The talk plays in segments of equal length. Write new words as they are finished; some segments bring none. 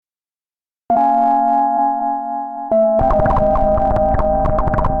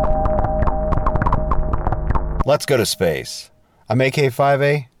Let's go to space. I'm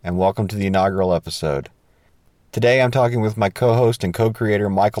AK5A, and welcome to the inaugural episode. Today I'm talking with my co-host and co-creator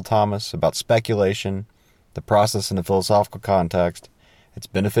Michael Thomas about speculation, the process in a philosophical context, its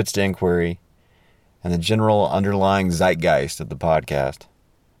benefits to inquiry, and the general underlying zeitgeist of the podcast.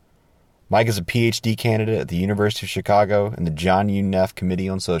 Mike is a PhD candidate at the University of Chicago and the John U. Neff Committee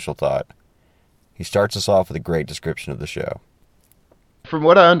on Social Thought. He starts us off with a great description of the show. From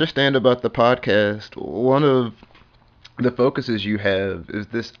what I understand about the podcast, one of the focuses you have is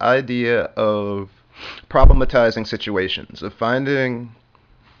this idea of problematizing situations, of finding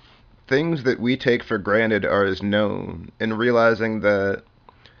things that we take for granted are as known, and realizing that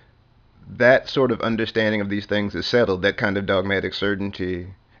that sort of understanding of these things is settled, that kind of dogmatic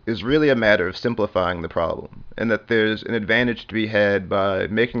certainty, is really a matter of simplifying the problem, and that there's an advantage to be had by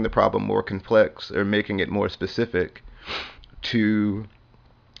making the problem more complex or making it more specific to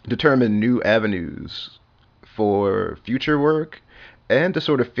determine new avenues for future work and to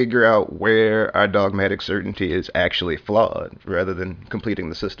sort of figure out where our dogmatic certainty is actually flawed rather than completing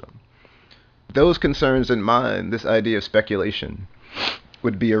the system. Those concerns in mind, this idea of speculation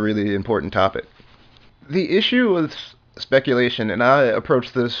would be a really important topic. The issue with speculation, and I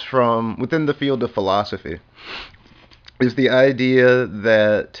approach this from within the field of philosophy, is the idea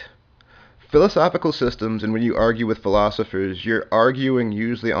that philosophical systems, and when you argue with philosophers, you're arguing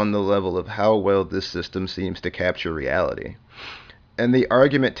usually on the level of how well this system seems to capture reality. And the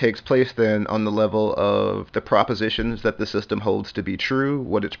argument takes place then on the level of the propositions that the system holds to be true,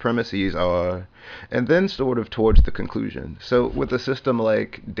 what its premises are, and then sort of towards the conclusion. So with a system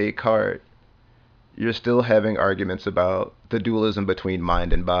like Descartes, you're still having arguments about the dualism between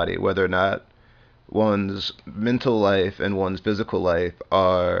mind and body, whether or not one's mental life and one's physical life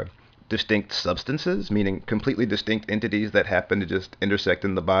are distinct substances, meaning completely distinct entities that happen to just intersect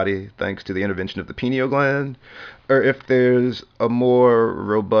in the body thanks to the intervention of the pineal gland, or if there's a more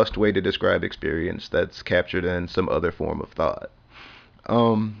robust way to describe experience that's captured in some other form of thought.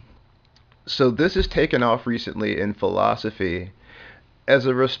 So this has taken off recently in philosophy as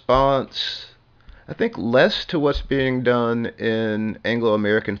a response, I think, less to what's being done in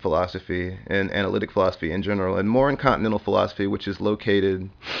Anglo-American philosophy and analytic philosophy in general, and more in continental philosophy, which is located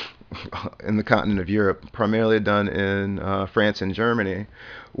in the continent of Europe, primarily done in France and Germany,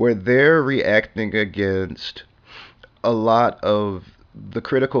 where they're reacting against a lot of the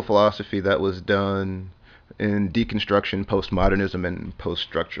critical philosophy that was done in deconstruction, postmodernism, and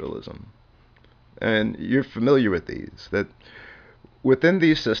post-structuralism. And you're familiar with these, that within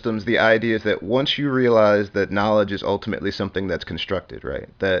these systems, the idea is that once you realize that knowledge is ultimately something that's constructed, right?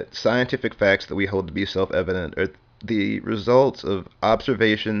 That scientific facts that we hold to be self-evident are the results of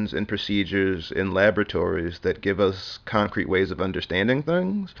observations and procedures in laboratories that give us concrete ways of understanding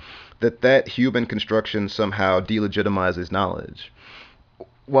things, that human construction somehow delegitimizes knowledge.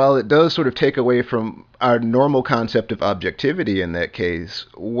 While it does sort of take away from our normal concept of objectivity in that case,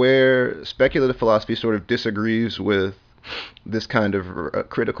 where speculative philosophy sort of disagrees with this kind of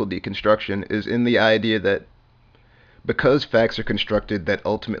critical deconstruction is in the idea that because facts are constructed, that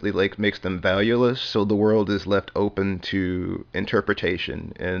ultimately makes them valueless, so the world is left open to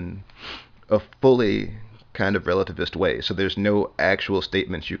interpretation in a fully kind of relativist way. So there's no actual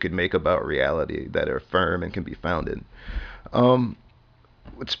statements you could make about reality that are firm and can be founded.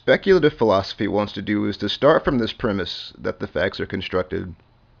 What speculative philosophy wants to do is to start from this premise that the facts are constructed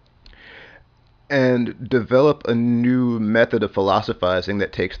and develop a new method of philosophizing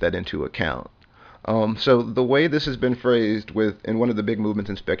that takes that into account. So the way this has been phrased in one of the big movements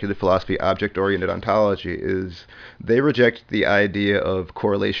in speculative philosophy, object-oriented ontology, is they reject the idea of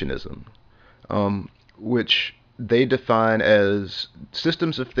correlationism, which they define as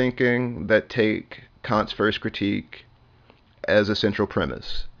systems of thinking that take Kant's first critique as a central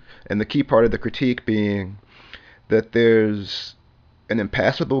premise. And the key part of the critique being that there's an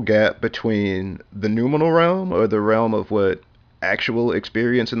impassable gap between the noumenal realm, or the realm of what actual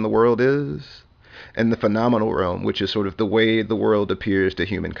experience in the world is, and the phenomenal realm, which is sort of the way the world appears to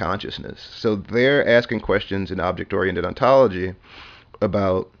human consciousness. So they're asking questions in object-oriented ontology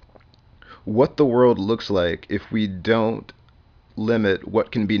about what the world looks like if we don't limit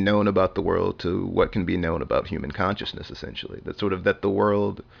what can be known about the world to what can be known about human consciousness, essentially. That the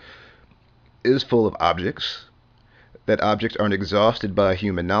world is full of objects, that objects aren't exhausted by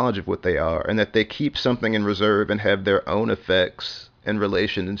human knowledge of what they are, and that they keep something in reserve and have their own effects and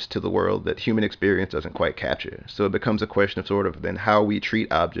relations to the world that human experience doesn't quite capture. So it becomes a question of sort of then how we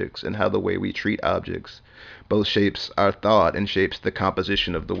treat objects, and how the way we treat objects both shapes our thought and shapes the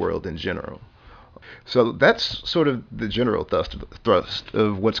composition of the world in general. So that's sort of the general thrust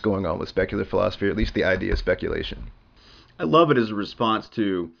of what's going on with speculative philosophy, or at least the idea of speculation. I love it as a response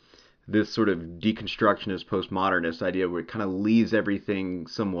to this sort of deconstructionist postmodernist idea where it kind of leaves everything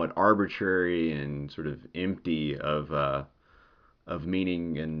somewhat arbitrary and sort of empty of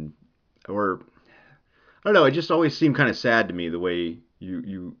meaning, and or I don't know, it just always seemed kind of sad to me the way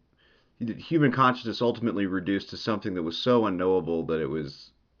human consciousness ultimately reduced to something that was so unknowable that it was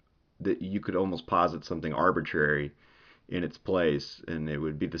that you could almost posit something arbitrary in its place and it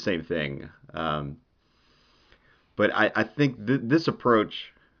would be the same thing. But I think this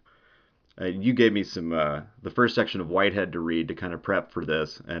approach, you gave me some the first section of Whitehead to read to kind of prep for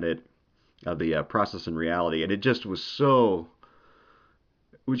this, and it the process and reality, and it just was so,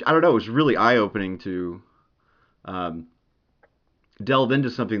 which I don't know, it was really eye opening to um, delve into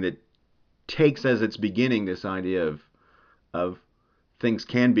something that takes as its beginning this idea of things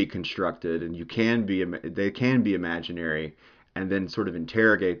can be constructed and you can be they can be imaginary, and then sort of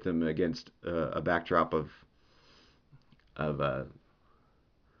interrogate them against a backdrop of of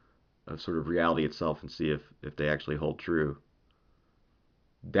sort of reality itself and see if they actually hold true.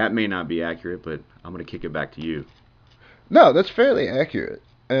 That may not be accurate, but I'm going to kick it back to you. No, that's fairly accurate.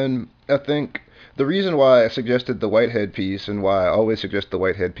 And I think the reason why I suggested the Whitehead piece and why I always suggest the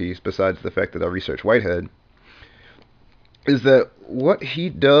Whitehead piece, besides the fact that I research Whitehead, is that what he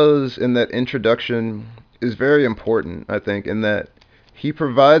does in that introduction is very important, I think, in that he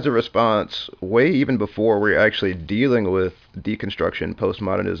provides a response way even before we're actually dealing with deconstruction,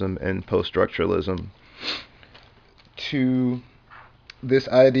 postmodernism, and poststructuralism to this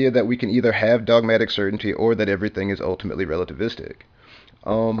idea that we can either have dogmatic certainty or that everything is ultimately relativistic.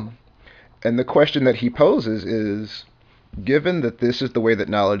 Um, and the question that he poses is, given that this is the way that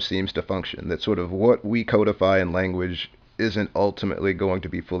knowledge seems to function, that sort of what we codify in language isn't ultimately going to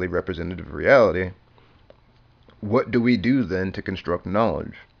be fully representative of reality, what do we do then to construct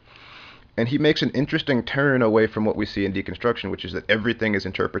knowledge? And he makes an interesting turn away from what we see in deconstruction, which is that everything is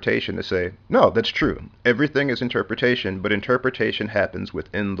interpretation, to say, no, that's true. Everything is interpretation, but interpretation happens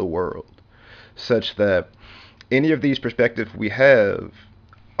within the world, such that any of these perspectives we have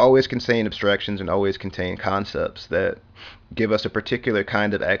always contain abstractions and always contain concepts that give us a particular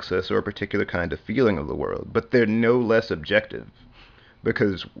kind of access or a particular kind of feeling of the world, but they're no less objective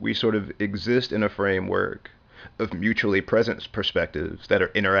because we sort of exist in a framework of mutually present perspectives that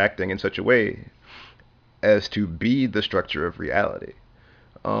are interacting in such a way as to be the structure of reality.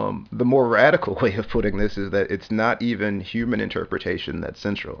 The more radical way of putting this is that it's not even human interpretation that's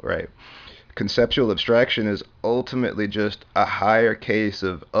central, right? Conceptual abstraction is ultimately just a higher case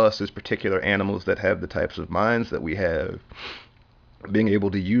of us as particular animals that have the types of minds that we have, being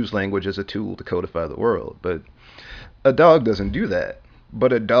able to use language as a tool to codify the world. But a dog doesn't do that.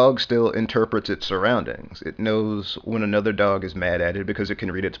 But a dog still interprets its surroundings. It knows when another dog is mad at it because it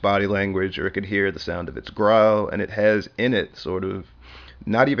can read its body language or it can hear the sound of its growl, and it has in it sort of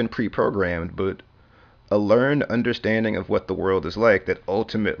not even pre-programmed, but a learned understanding of what the world is like that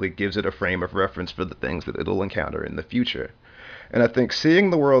ultimately gives it a frame of reference for the things that it'll encounter in the future. And I think seeing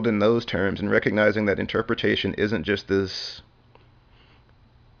the world in those terms and recognizing that interpretation isn't just this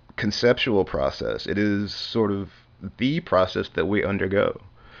conceptual process, it is sort of the process that we undergo,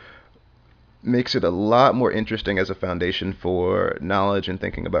 makes it a lot more interesting as a foundation for knowledge and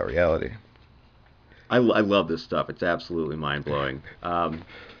thinking about reality. I love this stuff. It's absolutely mind blowing.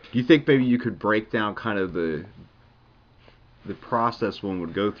 Do you think maybe you could break down kind of the process one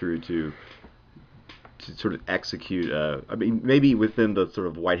would go through to sort of execute? I mean, maybe within the sort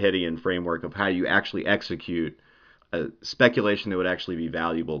of Whiteheadian framework of how you actually execute a speculation that would actually be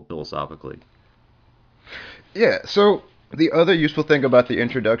valuable philosophically. Yeah, so the other useful thing about the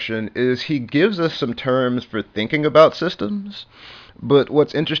introduction is he gives us some terms for thinking about systems, but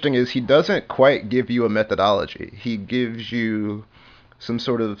what's interesting is he doesn't quite give you a methodology. He gives you some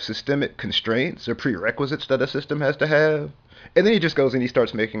sort of systemic constraints or prerequisites that a system has to have, and then he just goes and he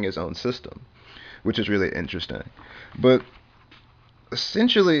starts making his own system, which is really interesting. But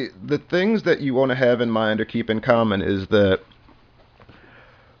essentially, the things that you want to have in mind or keep in common is that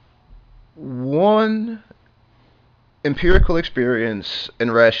one, empirical experience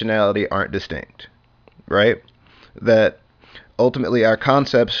and rationality aren't distinct, right? That ultimately our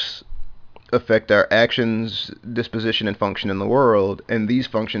concepts affect our actions, disposition, and function in the world, and these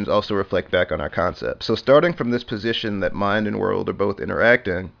functions also reflect back on our concepts. So starting from this position that mind and world are both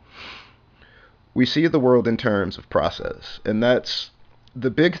interacting, we see the world in terms of process. And that's the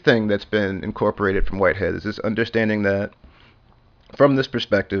big thing that's been incorporated from Whitehead, is this understanding that from this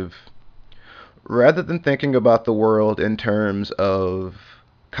perspective, rather than thinking about the world in terms of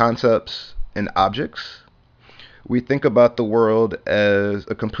concepts and objects, we think about the world as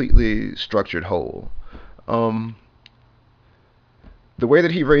a completely structured whole. Um, the way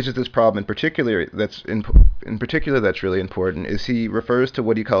that he raises this problem in particular that's really important is he refers to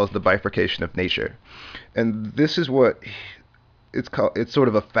what he calls the bifurcation of nature, and this is what it's sort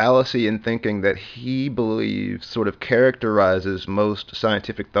of a fallacy in thinking that he believes sort of characterizes most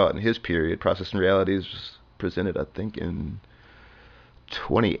scientific thought in his period. Process and Realities was presented, I think, in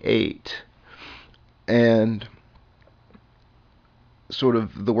 28, and sort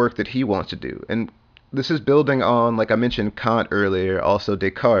of the work that he wants to do. And this is building on, like I mentioned, Kant earlier, also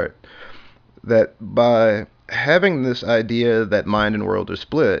Descartes, that by having this idea that mind and world are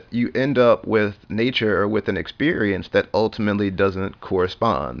split, you end up with nature or with an experience that ultimately doesn't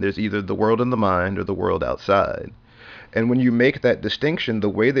correspond. There's either the world in the mind or the world outside. And when you make that distinction, the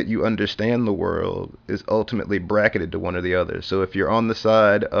way that you understand the world is ultimately bracketed to one or the other. So if you're on the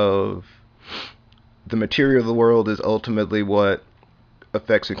side of the material of the world is ultimately what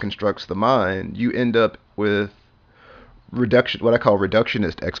affects and constructs the mind, you end up with what I call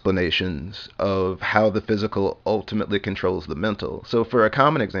reductionist explanations of how the physical ultimately controls the mental. So for a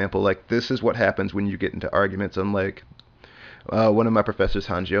common example, like this is what happens when you get into arguments. Unlike one of my professors,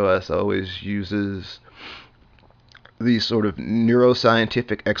 Lg2S, always uses these sort of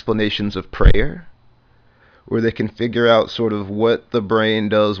neuroscientific explanations of prayer, where they can figure out sort of what the brain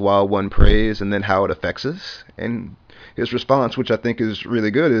does while one prays and then how it affects us. And his response, which I think is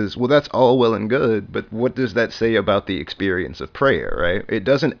really good, is, well, that's all well and good, but what does that say about the experience of prayer, right? It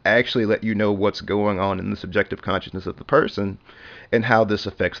doesn't actually let you know what's going on in the subjective consciousness of the person and how this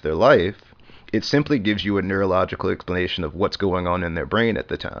affects their life. It simply gives you a neurological explanation of what's going on in their brain at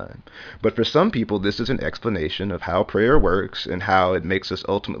the time. But for some people, this is an explanation of how prayer works and how it makes us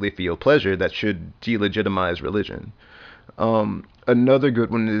ultimately feel pleasure that should delegitimize religion. Another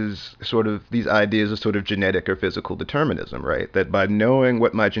good one is sort of these ideas of sort of genetic or physical determinism, right? That by knowing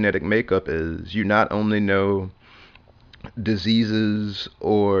what my genetic makeup is, you not only know diseases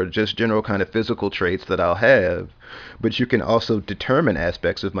or just general kind of physical traits that I'll have, but you can also determine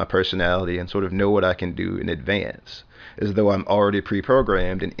aspects of my personality and sort of know what I can do in advance, as though I'm already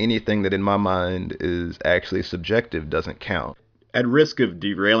pre-programmed, and anything that in my mind is actually subjective doesn't count. At risk of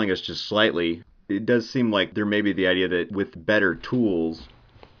derailing us just slightly, it does seem like there may be the idea that with better tools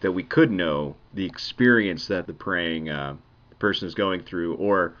that we could know the experience that the praying person is going through,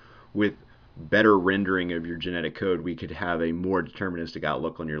 or with better rendering of your genetic code, we could have a more deterministic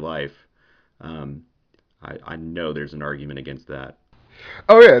outlook on your life. I know there's an argument against that.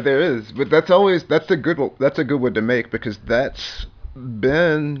 Oh yeah, there is, but that's a good one to make, because that's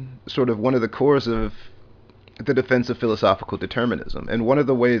been sort of one of the cores of the defense of philosophical determinism. And one of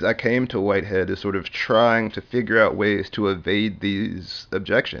the ways I came to Whitehead is sort of trying to figure out ways to evade these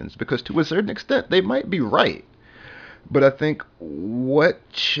objections, because to a certain extent they might be right. But I think what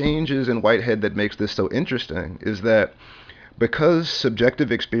changes in Whitehead that makes this so interesting is that because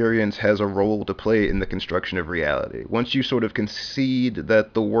subjective experience has a role to play in the construction of reality, once you sort of concede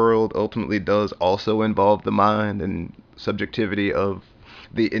that the world ultimately does also involve the mind and subjectivity of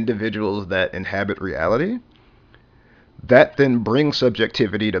the individuals that inhabit reality, that then brings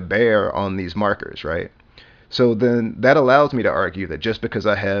subjectivity to bear on these markers, right? So then that allows me to argue that just because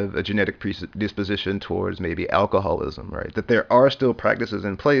I have a genetic predisposition towards maybe alcoholism, right, that there are still practices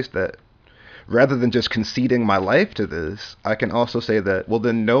in place that, rather than just conceding my life to this, I can also say that, well,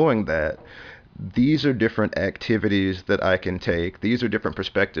 then knowing that these are different activities that I can take, these are different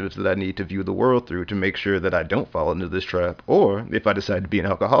perspectives that I need to view the world through to make sure that I don't fall into this trap, or if I decide to be an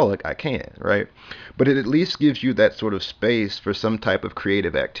alcoholic, I can, right? But it at least gives you that sort of space for some type of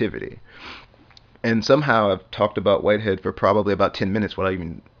creative activity. And somehow I've talked about Whitehead for probably about 10 minutes without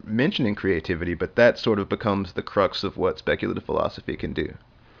even mentioning creativity, but that sort of becomes the crux of what speculative philosophy can do.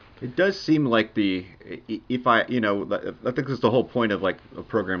 It does seem like I think that's the whole point of like a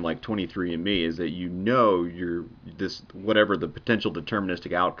program like 23andMe, is that you're this, whatever the potential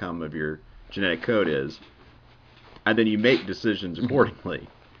deterministic outcome of your genetic code is, and then you make decisions accordingly.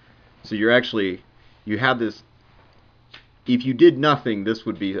 So you have this, if you did nothing, this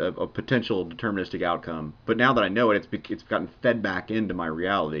would be a potential deterministic outcome. But now that I know it, it's gotten fed back into my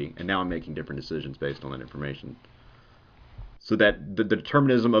reality, and now I'm making different decisions based on that information. So that the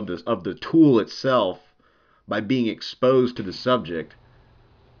determinism of the tool itself, by being exposed to the subject,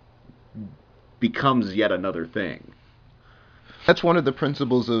 becomes yet another thing. That's one of the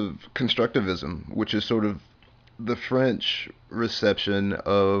principles of constructivism, which is sort of the French reception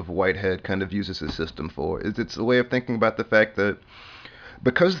of Whitehead kind of uses his system for. It's a way of thinking about the fact that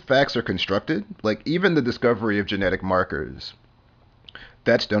because facts are constructed, like even the discovery of genetic markers,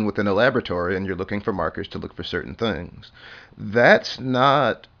 That's done within a laboratory, and you're looking for markers to look for certain things. That's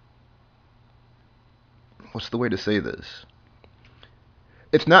not, what's the way to say this?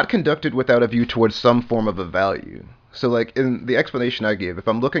 It's not conducted without a view towards some form of a value. So, like in the explanation I give, if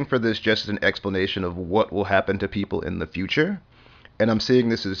I'm looking for this just as an explanation of what will happen to people in the future, and I'm seeing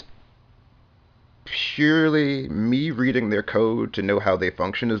this as purely me reading their code to know how they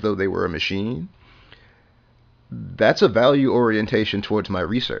function as though they were a machine, that's a value orientation towards my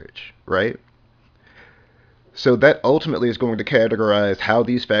research, right? So that ultimately is going to categorize how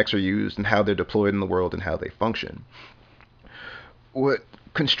these facts are used and how they're deployed in the world and how they function. What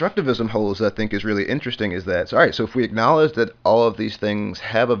constructivism holds, I think, is really interesting is that, so, all right, so if we acknowledge that all of these things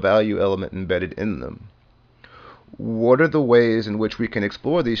have a value element embedded in them, what are the ways in which we can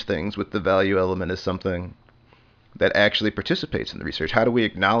explore these things with the value element as something that actually participates in the research? How do we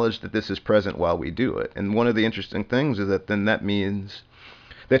acknowledge that this is present while we do it? And one of the interesting things is that then that means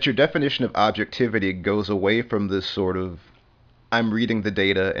that your definition of objectivity goes away from this sort of, I'm reading the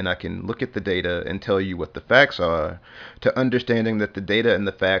data and I can look at the data and tell you what the facts are, to understanding that the data and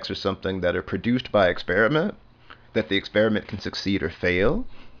the facts are something that are produced by experiment, that the experiment can succeed or fail,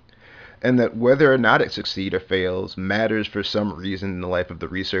 and that whether or not it succeeds or fails matters for some reason in the life of the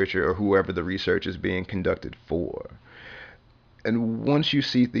researcher or whoever the research is being conducted for. And once you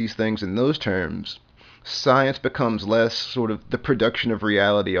see these things in those terms, science becomes less sort of the production of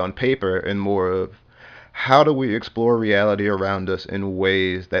reality on paper and more of how do we explore reality around us in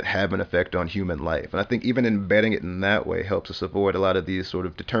ways that have an effect on human life. And I think even embedding it in that way helps us avoid a lot of these sort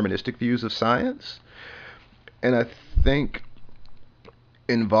of deterministic views of science. And I think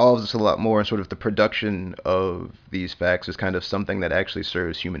involves us a lot more in sort of the production of these facts as kind of something that actually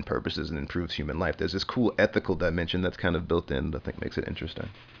serves human purposes and improves human life. There's this cool ethical dimension that's kind of built in that I think makes it interesting.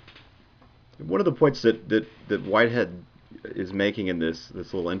 One of the points that Whitehead is making in this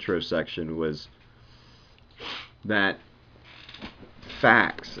little intro section was that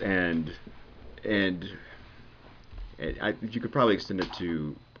facts and you could probably extend it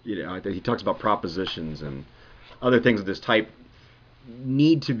to, he talks about propositions and other things of this type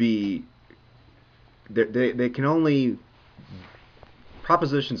need to be, they can only,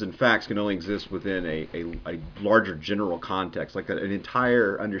 propositions and facts can only exist within a larger general context, like an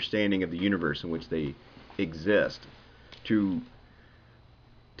entire understanding of the universe in which they exist, to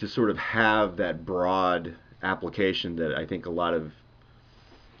sort of have that broad application that I think a lot of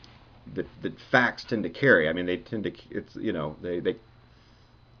that facts tend to carry. I mean, they tend to, it's,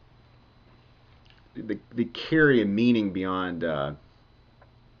 they carry a meaning beyond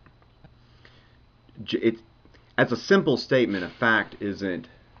it's, as a simple statement, a fact isn't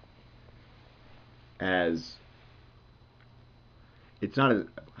as, it's not as,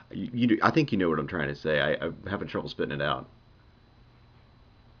 I think you know what I'm trying to say. I'm having trouble spitting it out.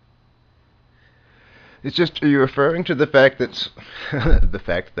 It's just, are you referring to the fact that the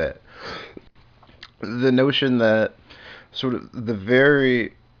fact that the notion that sort of the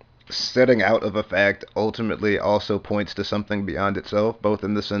very setting out of a fact ultimately also points to something beyond itself, both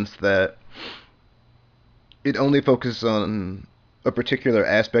in the sense that it only focuses on a particular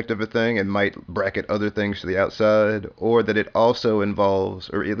aspect of a thing and might bracket other things to the outside, or that it also involves,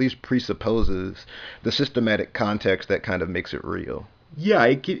 or at least presupposes, the systematic context that kind of makes it real? Yeah,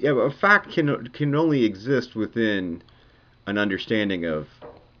 a fact can only exist within an understanding of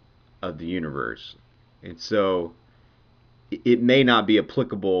the universe, and so it may not be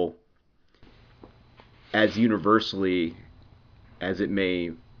applicable as universally as it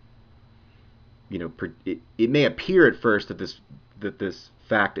may, it may appear at first that this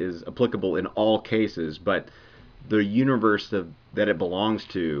fact is applicable in all cases, but the universe that it belongs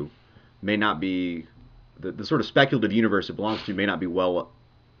to may not be, the sort of speculative universe it belongs to may not be well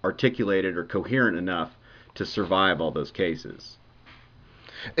articulated or coherent enough to survive all those cases.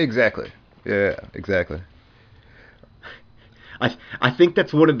 Exactly. Yeah, exactly. I think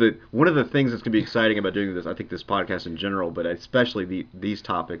that's one of the things that's going to be exciting about doing this. I think this podcast in general, but especially these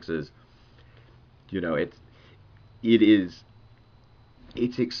topics is,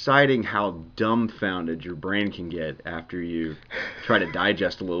 it's exciting how dumbfounded your brain can get after you try to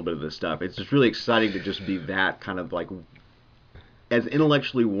digest a little bit of this stuff. It's just really exciting to just be that kind of like as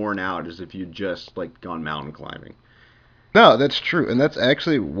intellectually worn out as if you'd just like gone mountain climbing. No, that's true. And that's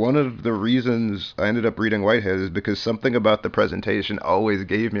actually one of the reasons I ended up reading Whitehead, is because something about the presentation always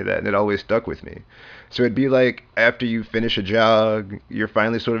gave me that, and it always stuck with me. So it'd be like after you finish a jog, you're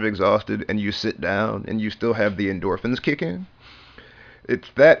finally sort of exhausted, and you sit down, and you still have the endorphins kicking. It's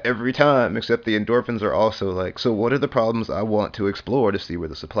that every time, except the endorphins are also like, so what are the problems I want to explore to see where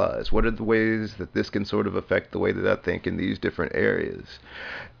this applies? What are the ways that this can sort of affect the way that I think in these different areas?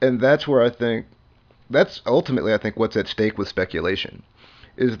 And that's where I think, that's ultimately, I think, what's at stake with speculation,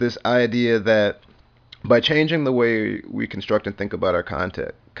 is this idea that by changing the way we construct and think about our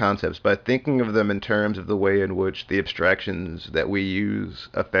concepts, by thinking of them in terms of the way in which the abstractions that we use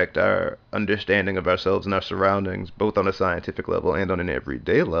affect our understanding of ourselves and our surroundings, both on a scientific level and on an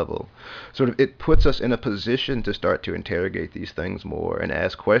everyday level, sort of it puts us in a position to start to interrogate these things more and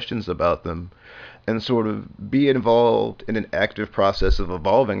ask questions about them and sort of be involved in an active process of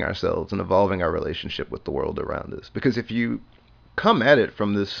evolving ourselves and evolving our relationship with the world around us. Because if you come at it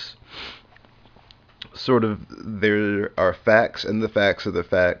from this sort of there are facts and the facts are the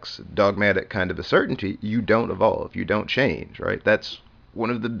facts, dogmatic kind of a certainty, you don't evolve, you don't change, right? That's one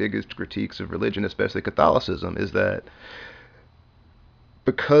of the biggest critiques of religion, especially Catholicism, is that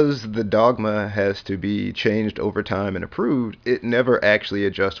because the dogma has to be changed over time and approved, it never actually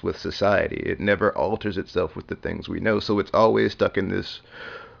adjusts with society. It never alters itself with the things we know. So it's always stuck in this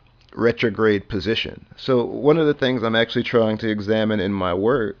retrograde position. So one of the things I'm actually trying to examine in my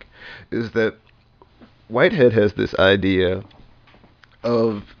work is that Whitehead has this idea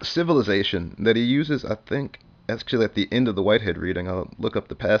of civilization that he uses, I think, actually at the end of the Whitehead reading. I'll look up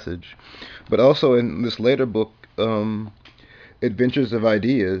the passage. But also in this later book, Adventures of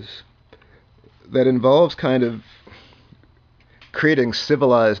Ideas, that involves kind of creating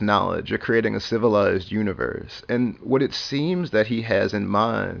civilized knowledge or creating a civilized universe. And what it seems that he has in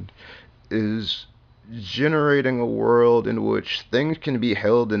mind is generating a world in which things can be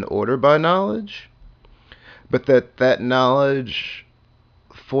held in order by knowledge, but that knowledge,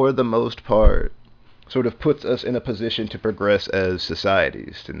 for the most part, sort of puts us in a position to progress as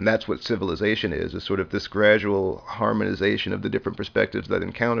societies. And that's what civilization is sort of this gradual harmonization of the different perspectives that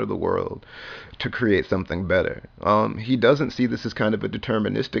encounter the world to create something better. He doesn't see this as kind of a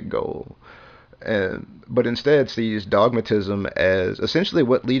deterministic goal, but instead sees dogmatism as essentially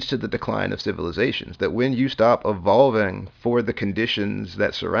what leads to the decline of civilizations. That when you stop evolving for the conditions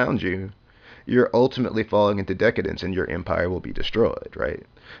that surround you, you're ultimately falling into decadence and your empire will be destroyed, right?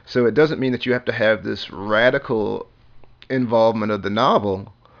 So it doesn't mean that you have to have this radical involvement of the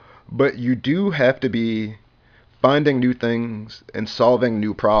novel, but you do have to be finding new things and solving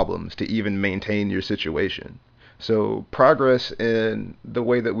new problems to even maintain your situation. So progress in the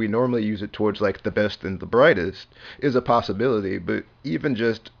way that we normally use it towards like the best and the brightest is a possibility, but even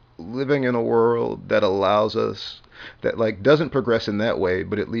just living in a world that allows us, that like doesn't progress in that way,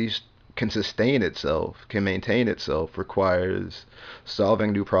 but at least can sustain itself, can maintain itself, requires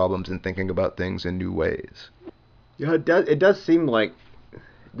solving new problems and thinking about things in new ways. Yeah, it does seem like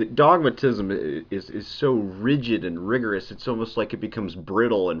the dogmatism is so rigid and rigorous. It's almost like it becomes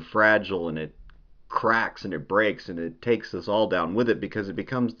brittle and fragile, and it cracks and it breaks, and it takes us all down with it because it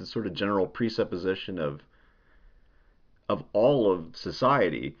becomes the sort of general presupposition of all of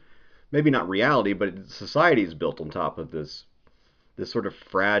society. Maybe not reality, but society is built on top of this sort of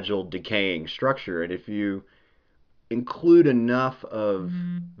fragile, decaying structure. And if you include enough of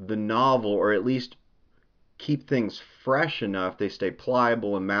the novel, or at least keep things fresh enough, they stay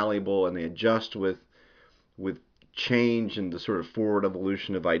pliable and malleable, and they adjust with change and the sort of forward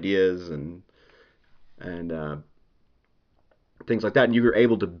evolution of ideas and things like that. And you're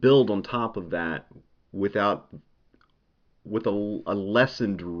able to build on top of that without with a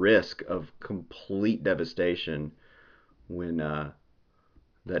lessened risk of complete devastation when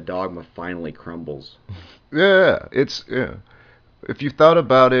that dogma finally crumbles. Yeah, if you thought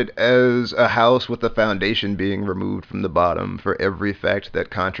about it as a house with the foundation being removed from the bottom for every fact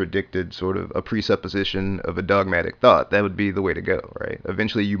that contradicted sort of a presupposition of a dogmatic thought, that would be the way to go, right?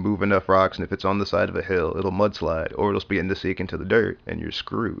 Eventually you move enough rocks, and if it's on the side of a hill, it'll mudslide, or it'll begin to sink into the dirt, and you're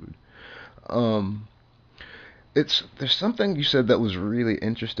screwed. Um, there's something you said that was really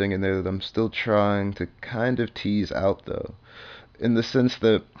interesting in there that I'm still trying to kind of tease out, though, in the sense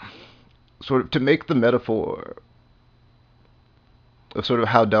that sort of to make the metaphor of sort of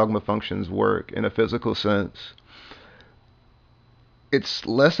how dogma functions work in a physical sense, it's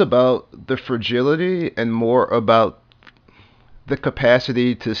less about the fragility and more about the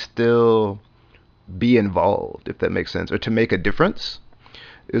capacity to still be involved, if that makes sense, or to make a difference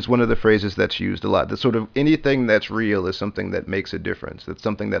is one of the phrases that's used a lot. That sort of anything that's real is something that makes a difference. That's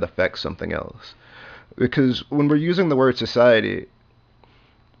something that affects something else. Because when we're using the word society,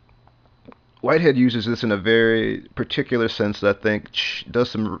 Whitehead uses this in a very particular sense that I think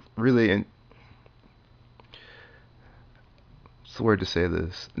does some really what's the word to say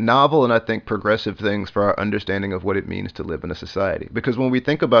this? Novel and I think progressive things for our understanding of what it means to live in a society. Because when we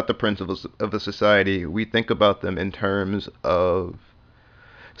think about the principles of a society, we think about them in terms of,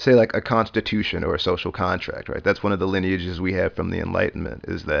 say, like a constitution or a social contract, right? That's one of the lineages we have from the Enlightenment,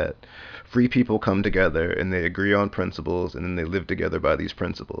 is that free people come together and they agree on principles and then they live together by these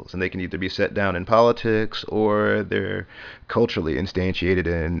principles. And they can either be set down in politics or they're culturally instantiated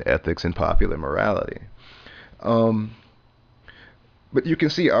in ethics and popular morality. But you can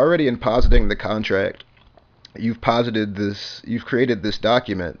see already in positing the contract, you've created this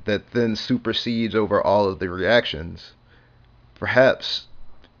document that then supersedes over all of the reactions, perhaps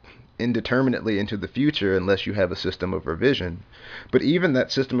indeterminately into the future unless you have a system of revision. But even that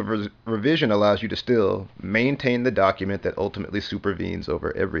system of revision allows you to still maintain the document that ultimately supervenes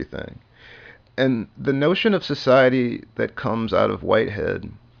over everything. And the notion of society that comes out of Whitehead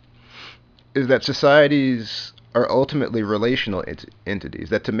is that societies are ultimately relational entities,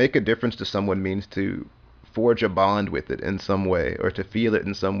 that to make a difference to someone means to forge a bond with it in some way, or to feel it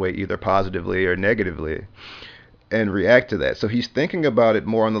in some way, either positively or negatively, and react to that. So he's thinking about it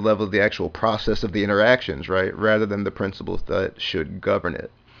more on the level of the actual process of the interactions, right, rather than the principles that should govern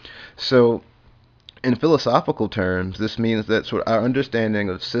it. So in philosophical terms, this means that sort of our understanding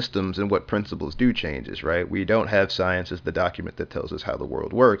of systems and what principles do changes, right? We don't have science as the document that tells us how the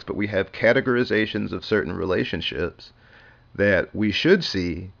world works, but we have categorizations of certain relationships that we should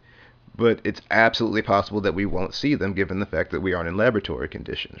see, but it's absolutely possible that we won't see them given the fact that we aren't in laboratory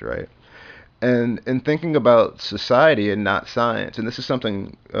conditions, right? And in thinking about society and not science, and this is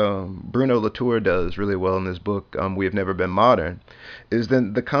something Bruno Latour does really well in his book, We Have Never Been Modern, is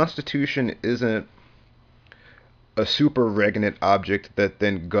then the Constitution isn't a super regnate object that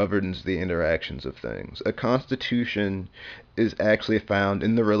then governs the interactions of things. A constitution is actually found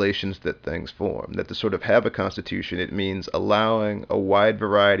in the relations that things form. That to sort of have a constitution, it means allowing a wide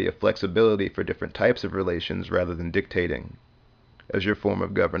variety of flexibility for different types of relations rather than dictating as your form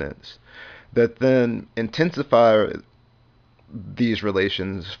of governance. That then intensify these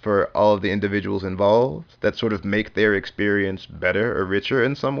relations for all of the individuals involved, that sort of make their experience better or richer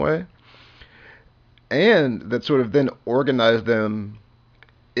in some way, and that sort of then organize them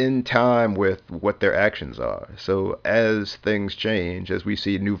in time with what their actions are. So as things change, as we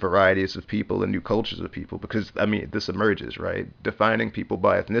see new varieties of people and new cultures of people, because, I mean, this emerges, right? Defining people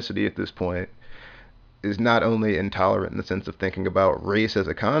by ethnicity at this point is not only intolerant in the sense of thinking about race as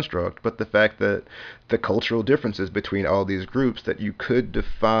a construct, but the fact that the cultural differences between all these groups that you could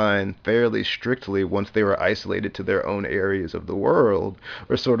define fairly strictly once they were isolated to their own areas of the world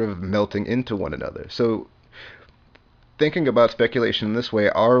are sort of melting into one another. So thinking about speculation in this way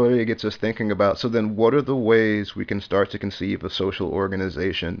already gets us thinking about, so then what are the ways we can start to conceive of social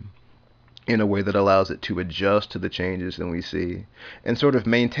organization in a way that allows it to adjust to the changes that we see and sort of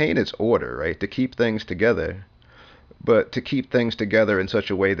maintain its order, right? To keep things together, but to keep things together in such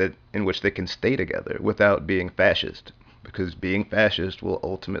a way that in which they can stay together without being fascist, because being fascist will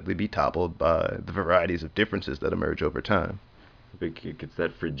ultimately be toppled by the varieties of differences that emerge over time. It gets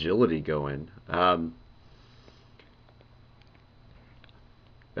that fragility going.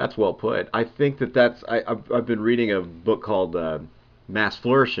 That's well put. I think I've been reading a book called Mass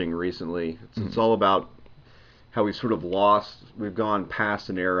Flourishing recently. It's all about how we've gone past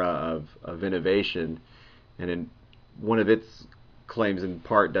an era of innovation, and one of its claims in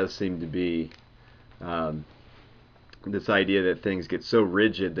part does seem to be this idea that things get so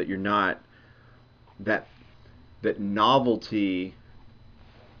rigid that you're not, that novelty,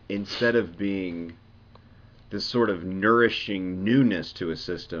 instead of being this sort of nourishing newness to a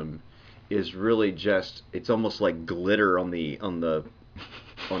system, is really just, it's almost like glitter on a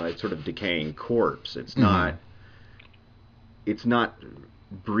sort of decaying corpse. It's not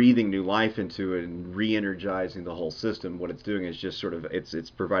breathing new life into it and re-energizing the whole system. What it's doing is just sort of, it's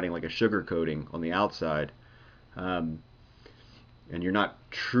providing like a sugar coating on the outside, and you're not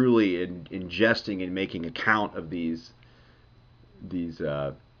truly ingesting and making account of these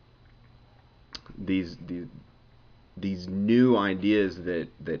new ideas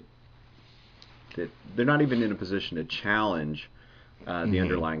that they're not even in a position to challenge the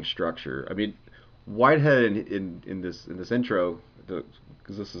underlying structure. I mean, Whitehead in this intro,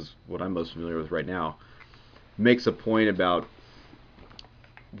 because this is what I'm most familiar with right now, makes a point about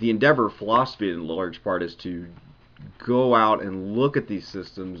the endeavor of philosophy in large part is to go out and look at these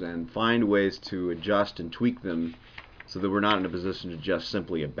systems and find ways to adjust and tweak them so that we're not in a position to just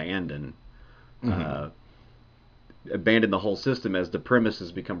simply abandon the whole system as the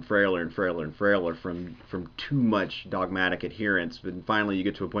premises become frailer and frailer and frailer from too much dogmatic adherence. But finally you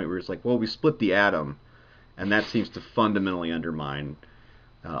get to a point where it's like, well, we split the atom, and that seems to fundamentally undermine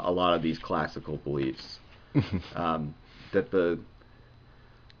a lot of these classical beliefs. That the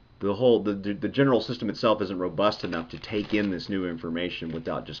general system itself isn't robust enough to take in this new information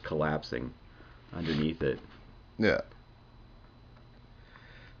without just collapsing underneath it. Yeah.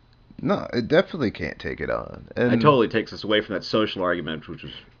 No, it definitely can't take it on. And it totally takes us away from that social argument, which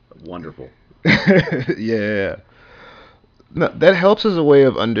was wonderful. Yeah. No, that helps as a way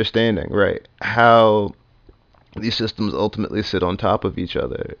of understanding, right, how these systems ultimately sit on top of each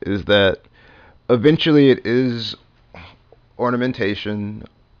other. Is that eventually it is ornamentation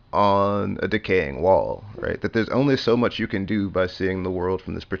on a decaying wall, right? That there's only so much you can do by seeing the world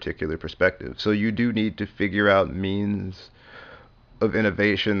from this particular perspective. So you do need to figure out means of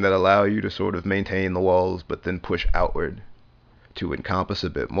innovation that allow you to sort of maintain the walls but then push outward to encompass a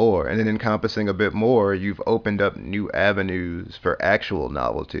bit more. And in encompassing a bit more, you've opened up new avenues for actual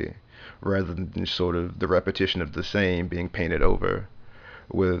novelty rather than sort of the repetition of the same being painted over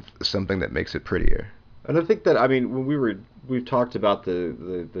with something that makes it prettier. And I think that, I mean, when we've talked about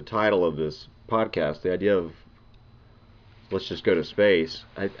the title of this podcast, the idea of let's just go to space.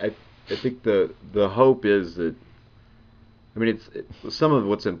 I think the hope is that, I mean, some of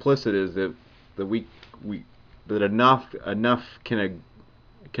what's implicit is that we that enough can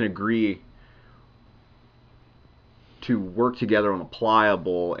agree to work together on a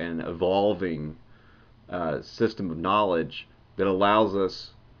pliable and evolving system of knowledge that allows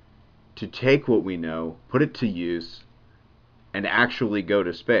us to take what we know, put it to use, and actually go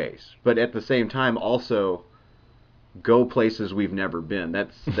to space. But at the same time, also go places we've never been.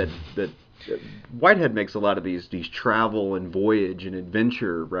 That Whitehead makes a lot of these travel and voyage and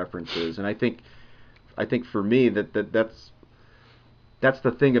adventure references, and I think for me that's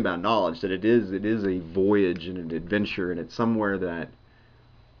the thing about knowledge, that it is a voyage and an adventure, and it's somewhere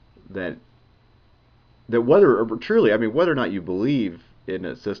that whether or truly, I mean, whether or not you believe in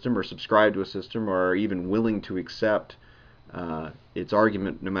a system or subscribe to a system or are even willing to accept its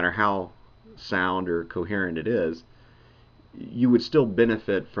argument, no matter how sound or coherent it is, you would still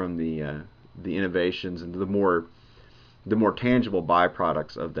benefit from the innovations and the more tangible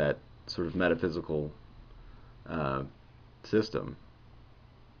byproducts of that sort of metaphysical system.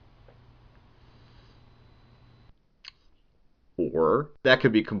 Or that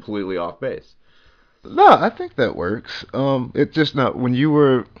could be completely off base. No, I think that works. It's just not when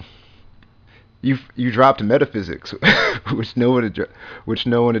you dropped metaphysics, which no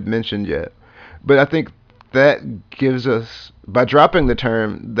one had mentioned yet. But I think that gives us, by dropping the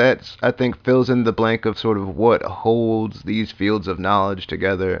term, that's, I think, fills in the blank of sort of what holds these fields of knowledge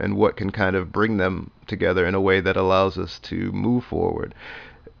together and what can kind of bring them together in a way that allows us to move forward.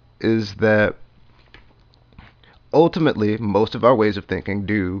 Is that ultimately most of our ways of thinking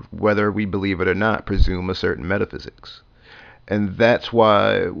do, whether we believe it or not, presume a certain metaphysics. And that's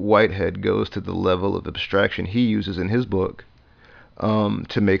why Whitehead goes to the level of abstraction he uses in his book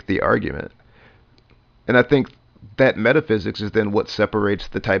to make the argument. And I think that metaphysics is then what separates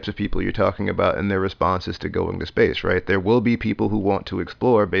the types of people you're talking about and their responses to going to space, right? There will be people who want to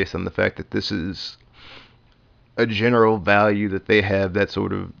explore based on the fact that this is a general value that they have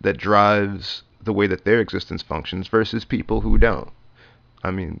that drives the way that their existence functions, versus people who don't.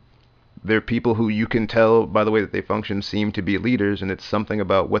 I mean, there are people who you can tell by the way that they function seem to be leaders, and it's something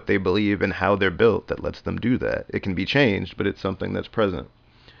about what they believe and how they're built that lets them do that. It can be changed, but it's something that's present.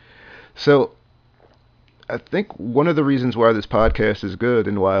 So I think one of the reasons why this podcast is good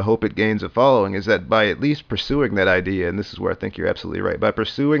and why I hope it gains a following is that by at least pursuing that idea, and this is where I think you're absolutely right, by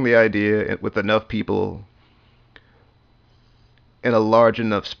pursuing the idea with enough people in a large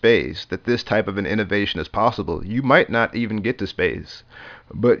enough space that this type of an innovation is possible, you might not even get to space,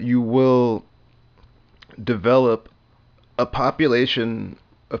 but you will develop a population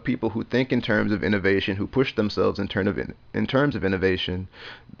of people who think in terms of innovation, who push themselves in terms of innovation,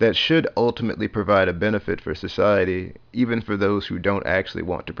 that should ultimately provide a benefit for society, even for those who don't actually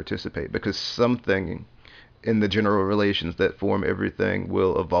want to participate, because something in the general relations that form everything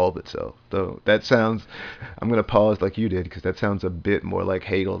will evolve itself. Though that sounds, I'm going to pause like you did, because that sounds a bit more like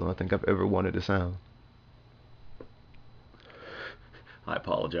Hegel than I think I've ever wanted to sound. I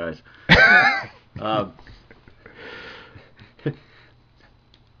apologize.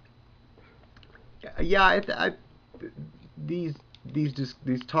 Yeah, these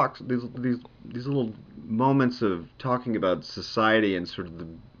talks, these little moments of talking about society and sort of the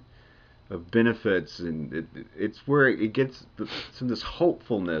of benefits, and it's where it gets some this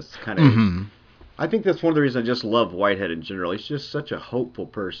hopefulness kind of. Mm-hmm. I think that's one of the reasons I just love Whitehead in general. He's just such a hopeful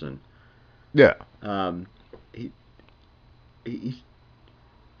person. Yeah. He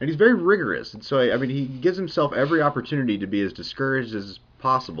And he's very rigorous. And so, I mean, he gives himself every opportunity to be as discouraged as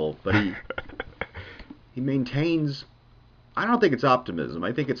possible, but he maintains. I don't think it's optimism.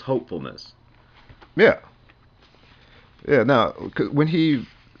 I think it's hopefulness. Yeah. Yeah. Now, when he,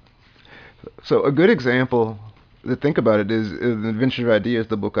 so a good example to think about it is The Invention of Ideas,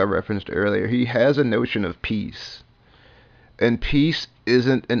 the book I referenced earlier. He has a notion of peace, and peace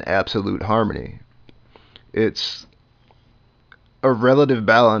isn't an absolute harmony. It's a relative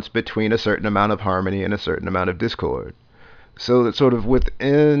balance between a certain amount of harmony and a certain amount of discord. So that sort of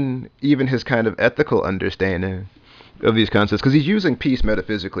within even his kind of ethical understanding of these concepts, because he's using peace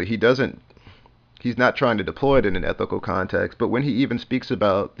metaphysically, he's not trying to deploy it in an ethical context, but when he even speaks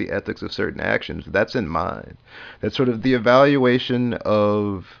about the ethics of certain actions, that's in mind. That sort of the evaluation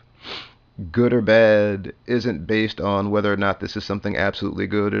of good or bad isn't based on whether or not this is something absolutely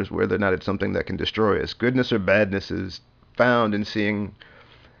good or whether or not it's something that can destroy us. Goodness or badness is found in seeing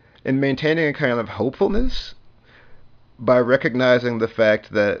and maintaining a kind of hopefulness by recognizing the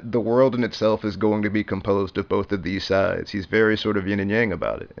fact that the world in itself is going to be composed of both of these sides. He's very sort of yin and yang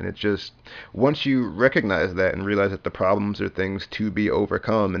about it. And it just, once you recognize that and realize that the problems are things to be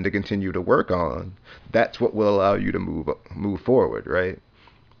overcome and to continue to work on, that's what will allow you to move forward, right?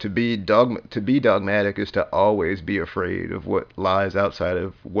 To be dogmatic is to always be afraid of what lies outside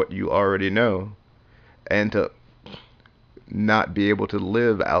of what you already know, and to not be able to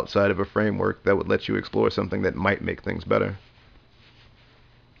live outside of a framework that would let you explore something that might make things better.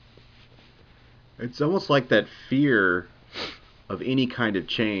 It's almost like that fear of any kind of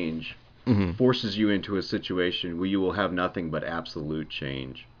change forces you into a situation where you will have nothing but absolute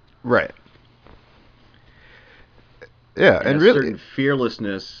change. Right. Yeah, and and a really, certain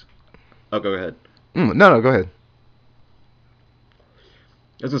fearlessness. Oh, go ahead. No, go ahead.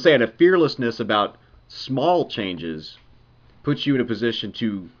 As I say, and a fearlessness about small changes puts you in a position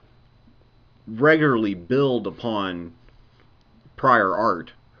to regularly build upon prior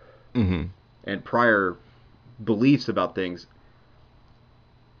art and prior beliefs about things.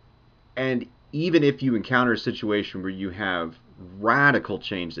 And even if you encounter a situation where you have radical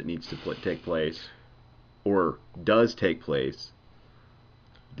change that needs to take place, or does take place,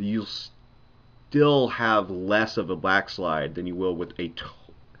 you'll still have less of a backslide than you will with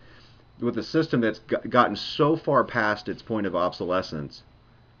a system that's gotten so far past its point of obsolescence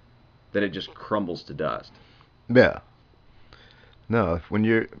that it just crumbles to dust. Yeah. No, when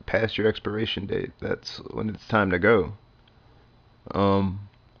you're past your expiration date, that's when it's time to go. And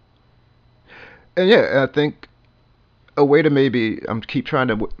yeah, I think a way to maybe keep trying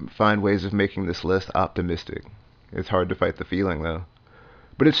to find ways of making this less optimistic. It's hard to fight the feeling though,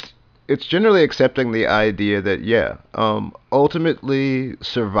 but it's generally accepting the idea that ultimately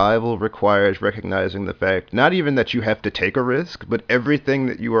survival requires recognizing the fact not even that you have to take a risk, but everything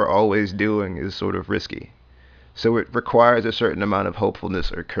that you are always doing is sort of risky. So it requires a certain amount of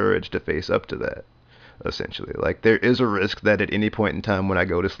hopefulness or courage to face up to that. Essentially, like there is a risk that at any point in time when I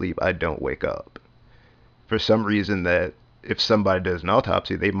go to sleep, I don't wake up. For some reason that if somebody does an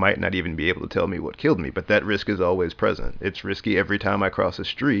autopsy, they might not even be able to tell me what killed me, but that risk is always present. It's risky every time I cross a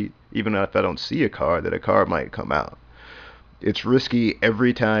street, even if I don't see a car, that a car might come out. It's risky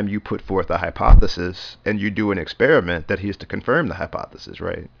every time you put forth a hypothesis and you do an experiment that is to confirm the hypothesis,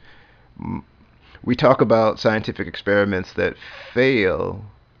 right? We talk about scientific experiments that fail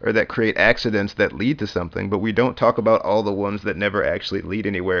or that create accidents that lead to something, but we don't talk about all the ones that never actually lead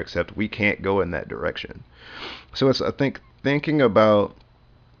anywhere except we can't go in that direction. So it's, I think, thinking about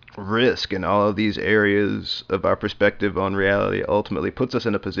risk in all of these areas of our perspective on reality ultimately puts us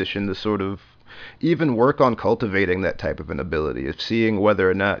in a position to sort of even work on cultivating that type of an ability of seeing whether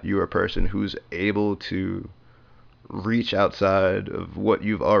or not you're a person who's able to reach outside of what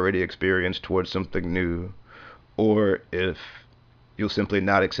you've already experienced towards something new, or if you'll simply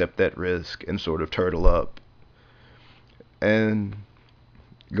not accept that risk and sort of turtle up and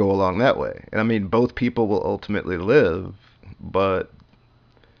go along that way. And I mean, both people will ultimately live, but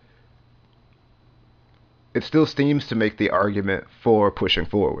it still seems to make the argument for pushing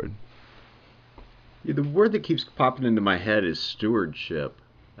forward. Yeah, the word that keeps popping into my head is stewardship.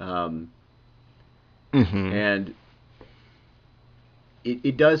 And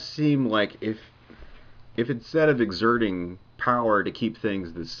it does seem like if instead of exerting power to keep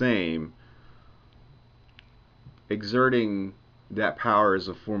things the same, exerting that power as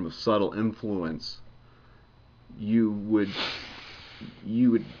a form of subtle influence, you'd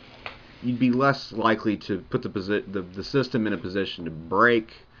be less likely to put the system in a position to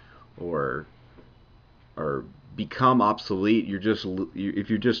break or become obsolete. If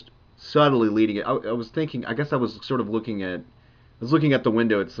you're just subtly leading it. I was thinking, I guess I was sort of looking at was looking out the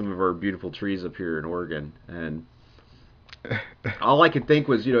window at some of our beautiful trees up here in Oregon, and all I could think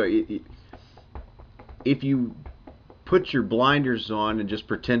was, if you put your blinders on and just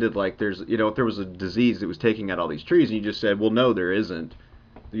pretended like there's, if there was a disease that was taking out all these trees, and you just said, well, no, there isn't,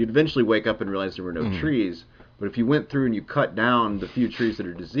 you'd eventually wake up and realize there were no trees. But if you went through and you cut down the few trees that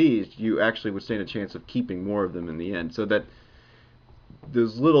are diseased, you actually would stand a chance of keeping more of them in the end. So that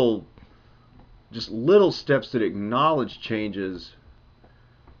those little steps that acknowledge changes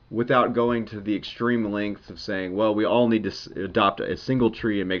without going to the extreme lengths of saying, well, we all need to adopt a single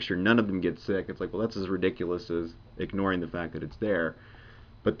tree and make sure none of them get sick. It's like, well, that's as ridiculous as ignoring the fact that it's there.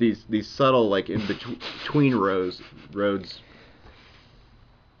 But these subtle, like, in between roads,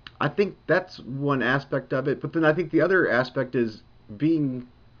 I think that's one aspect of it. But then I think the other aspect is being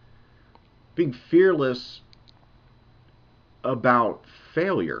fearless about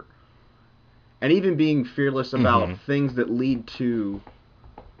failure, and even being fearless about things that lead to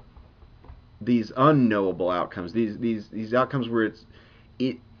these unknowable outcomes, these outcomes where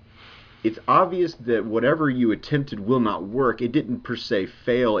it's obvious that whatever you attempted will not work. It didn't per se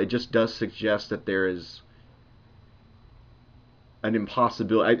fail. It just does suggest that there is an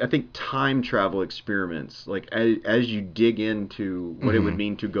impossibility. I think time travel experiments, like as you dig into what it would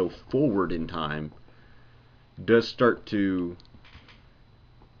mean to go forward in time, does start to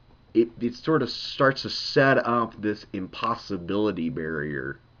it sort of starts to set up this impossibility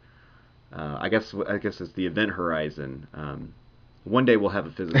barrier. I guess it's the event horizon. One day we'll have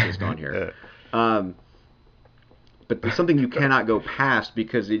a physicist on here. But it's something you cannot go past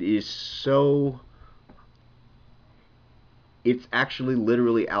because it is so... It's actually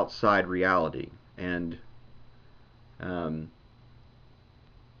literally outside reality. And...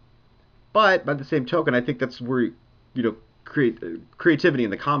 but by the same token, I think that's where, creativity in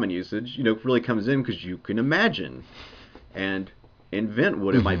the common usage, really comes in, because you can imagine and invent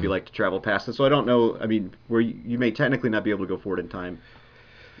what it might be like to travel past it. So I don't know, where you may technically not be able to go forward in time,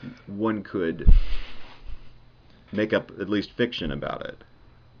 one could make up at least fiction about it.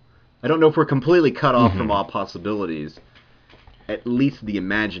 I don't know if we're completely cut off from all possibilities, at least the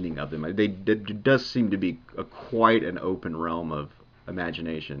imagining of them. It does seem to be quite an open realm of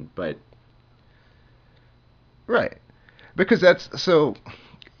imagination, but... Right. Because to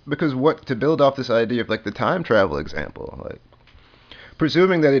build off this idea of, like, the time travel example, like,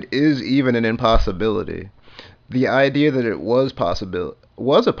 presuming that it is even an impossibility, the idea that it was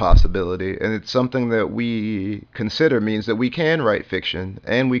a possibility, and it's something that we consider, means that we can write fiction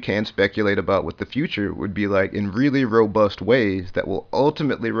and we can speculate about what the future would be like in really robust ways that will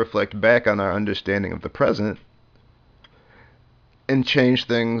ultimately reflect back on our understanding of the present and change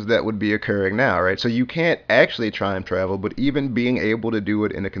things that would be occurring now, right? So you can't actually time travel, but even being able to do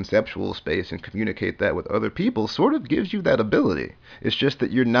it in a conceptual space and communicate that with other people sort of gives you that ability. It's just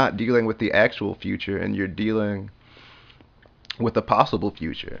that you're not dealing with the actual future, and you're dealing with a possible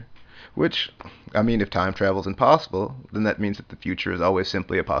future. Which, if time travel is impossible, then that means that the future is always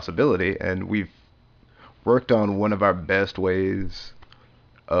simply a possibility, and we've worked on one of our best ways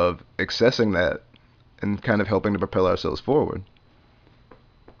of accessing that and kind of helping to propel ourselves forward.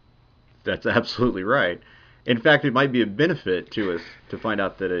 That's absolutely right. In fact, it might be a benefit to us to find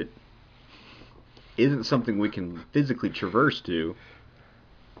out that it isn't something we can physically traverse to,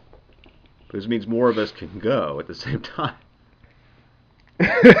 because it means more of us can go at the same time.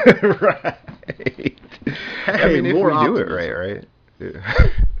 Right. Hey, if we optimism. Do it right?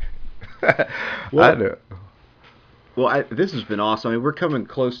 Yeah. Well, I know. Well, this has been awesome. We're coming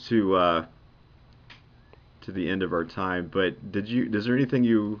close to the end of our time, but is there anything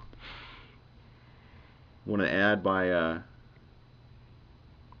you want to add by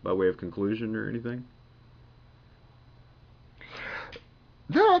way of conclusion or anything?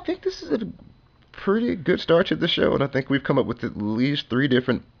 No, I think this is a pretty good start to the show, and I think we've come up with at least 3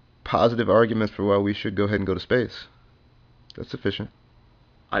 different positive arguments for why we should go ahead and go to space. That's sufficient.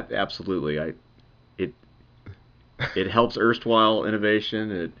 Absolutely. It helps erstwhile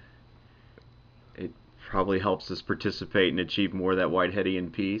innovation. It probably helps us participate and achieve more of that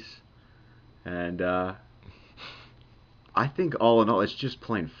Whiteheadian peace. And I think all in all, it's just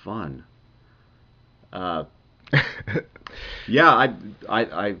plain fun. Yeah,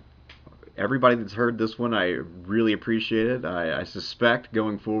 I everybody that's heard this one, I really appreciate it. I suspect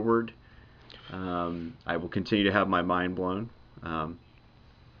going forward, I will continue to have my mind blown.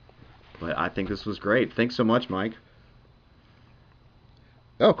 But I think this was great. Thanks so much, Mike.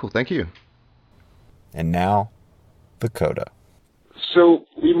 Oh, cool. Thank you. And now, the coda. So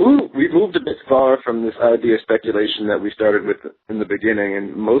we've moved a bit far from this idea of speculation that we started with in the beginning,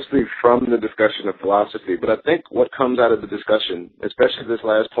 and mostly from the discussion of philosophy. But I think what comes out of the discussion, especially this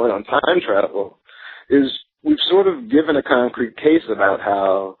last point on time travel, is we've sort of given a concrete case about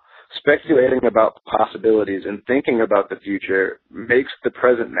how speculating about possibilities and thinking about the future makes the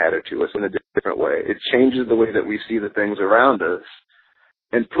present matter to us in a different way. It changes the way that we see the things around us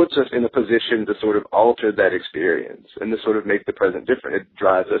and puts us in a position to sort of alter that experience and to sort of make the present different. It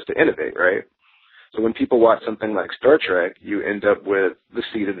drives us to innovate, right? So when people watch something like Star Trek, you end up with the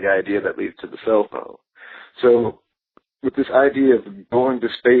seed of the idea that leads to the cell phone. So with this idea of going to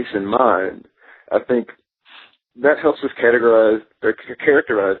space in mind, I think that helps us characterize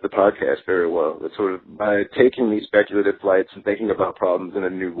the podcast very well. That sort of by taking these speculative flights and thinking about problems in a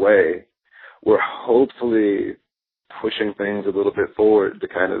new way, we're hopefully pushing things a little bit forward to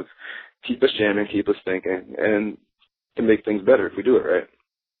kind of keep us jamming, keep us thinking, and to make things better if we do it right.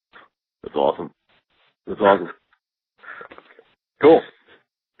 That's awesome. That's awesome. Cool.